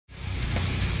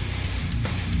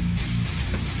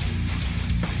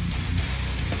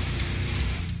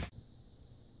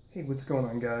Hey, what's going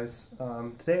on, guys?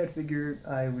 Today I figured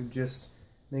I would just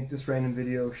make this random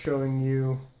video showing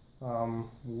you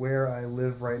where I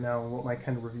live right now and what my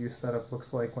kind of review setup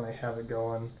looks like when I have it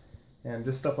going, and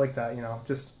just stuff like that, you know,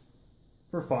 just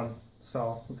for fun.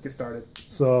 So let's get started.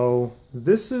 So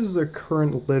this is the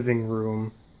current living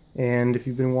room, and if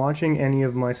you've been watching any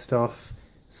of my stuff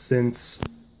since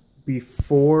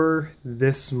before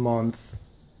this month,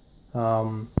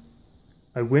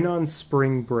 I went on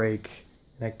spring break.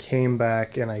 I came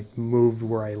back and I moved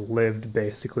where I lived,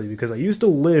 basically, because I used to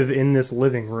live in this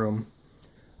living room.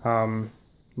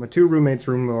 My two roommates'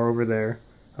 room are over there.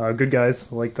 Good guys,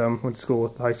 I like them, went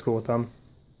to high school with them.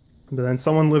 But then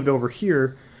someone lived over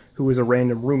here who was a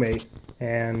random roommate,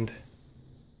 and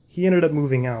he ended up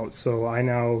moving out, so I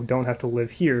now don't have to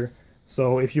live here.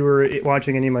 So if you were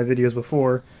watching any of my videos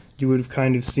before, you would have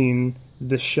kind of seen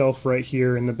this shelf right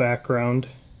here in the background.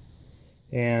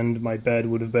 And my bed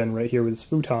would have been right here where this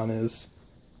futon is,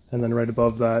 and then right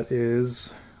above that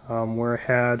is where I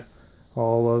had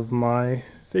all of my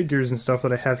figures and stuff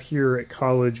that I have here at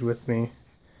college with me.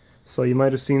 So you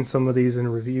might have seen some of these in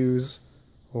reviews,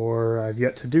 or I've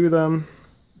yet to do them.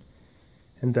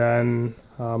 And then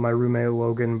my roommate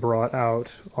Logan brought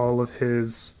out all of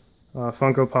his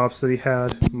Funko Pops that he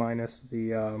had, minus the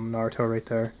Naruto right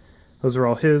there. Those are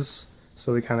all his,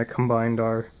 so we kind of combined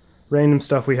our random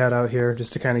stuff we had out here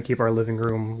just to kind of keep our living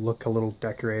room look a little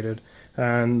decorated.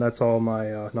 And that's all my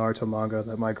Naruto manga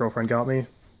that my girlfriend got me.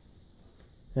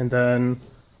 And then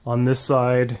on this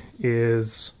side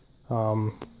is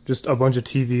just a bunch of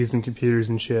TVs and computers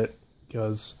and shit,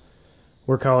 because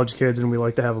we're college kids and we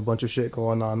like to have a bunch of shit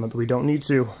going on that we don't need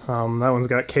to. That one's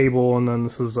got cable, and then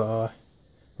this is my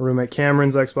roommate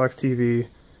Cameron's Xbox TV,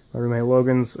 my roommate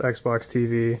Logan's Xbox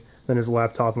TV, then his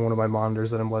laptop and one of my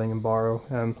monitors that I'm letting him borrow.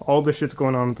 And all this shit's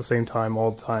going on at the same time, all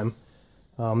the time.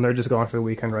 They're just gone for the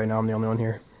weekend right now, I'm the only one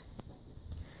here.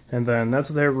 And then that's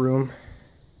their room.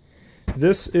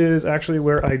 This is actually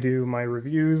where I do my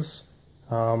reviews.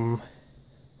 My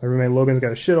roommate Logan's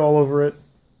got a shit all over it,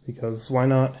 because why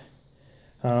not?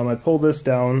 I pulled this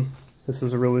down. This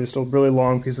is just a really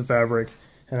long piece of fabric,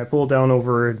 and I pulled down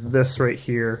over this right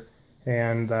here,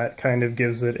 and that kind of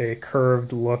gives it a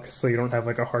curved look so you don't have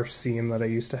like a harsh seam that I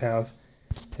used to have.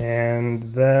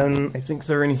 And then I think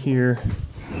they're in here.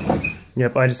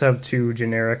 Yep, I just have two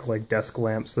generic like desk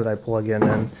lamps that I plug in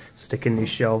and stick in these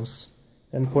shelves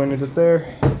and pointed it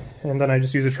there. And then I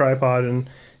just use a tripod, and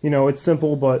you know, it's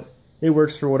simple, but it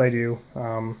works for what I do.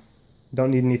 Don't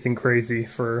need anything crazy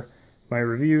for my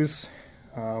reviews.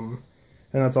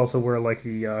 And that's also where like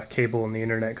the cable and the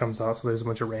internet comes out, so there's a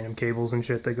bunch of random cables and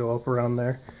shit that go up around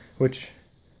there, which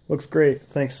looks great,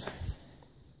 thanks.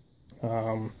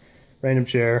 Random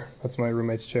chair, that's my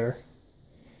roommate's chair.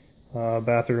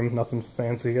 Bathroom, nothing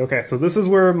fancy. Okay, so this is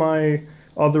where my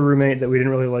other roommate that we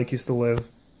didn't really like used to live.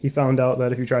 He found out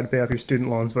that if you try to pay off your student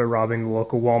loans by robbing the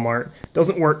local Walmart, it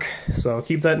doesn't work, so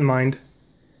keep that in mind.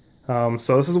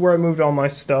 So this is where I moved all my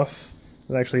stuff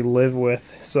that I actually live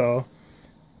with, so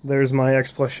there's my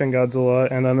X Plus Shin Godzilla,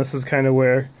 and then this is kind of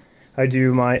where I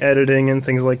do my editing and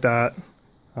things like that.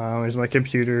 There's my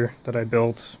computer that I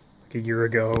built like a year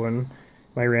ago, and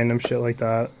my random shit like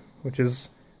that, which is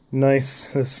nice.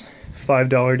 This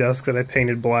 $5 desk that I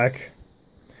painted black.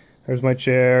 There's my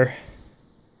chair.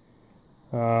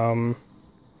 My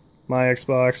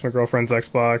Xbox, my girlfriend's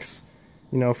Xbox.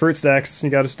 You know, fruit stacks. You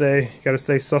gotta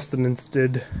stay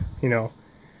sustenance-did. You know,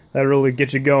 that really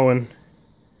gets you going.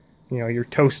 You know, your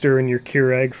toaster and your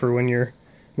Keurig for when you're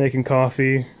making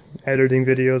coffee, editing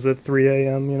videos at 3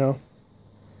 a.m., you know.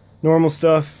 Normal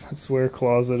stuff. That's where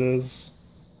closet is.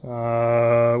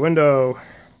 Window.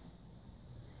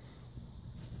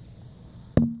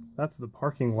 That's the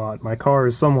parking lot. My car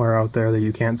is somewhere out there that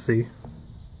you can't see.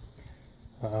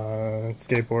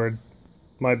 Skateboard.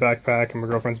 My backpack and my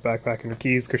girlfriend's backpack and her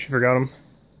keys because she forgot them.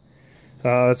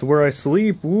 That's where I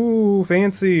sleep. Woo,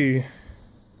 fancy.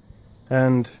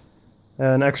 And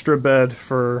an extra bed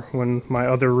for when my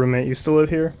other roommate used to live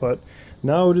here, but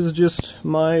now it is just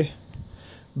my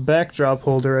backdrop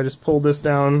holder. I just pulled this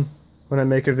down when I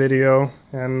make a video,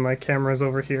 and my camera's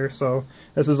over here, so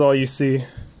this is all you see.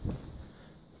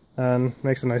 And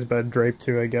makes a nice bed drape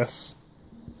too, I guess.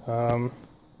 Gotta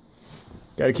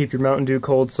keep your Mountain Dew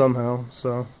cold somehow,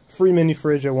 so free mini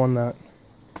fridge, I won that.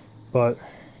 But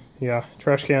yeah,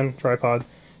 trash can, tripod,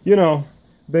 you know,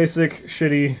 basic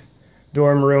shitty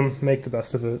dorm room, make the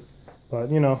best of it.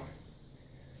 But, you know,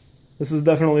 this is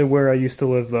definitely where I used to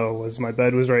live, though, was my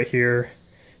bed was right here,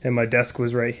 and my desk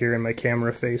was right here, and my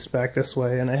camera faced back this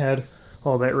way, and I had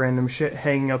all that random shit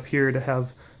hanging up here to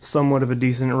have somewhat of a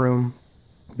decent room.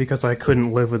 because I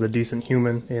couldn't live with a decent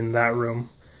human in that room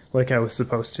like I was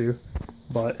supposed to.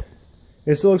 But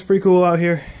it still looks pretty cool out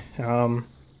here.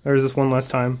 There's this one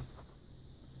last time.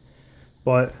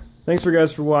 But thanks for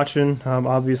guys for watching.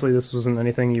 Obviously this wasn't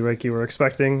anything you were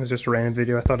expecting. It was just a random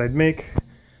video I thought I'd make.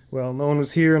 Well, no one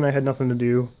was here and I had nothing to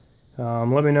do.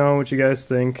 Let me know what you guys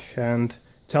think, and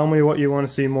tell me what you want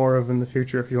to see more of in the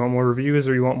future. If you want more reviews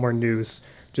or you want more news,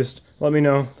 just let me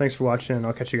know. Thanks for watching, and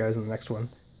I'll catch you guys in the next one.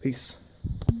 Peace.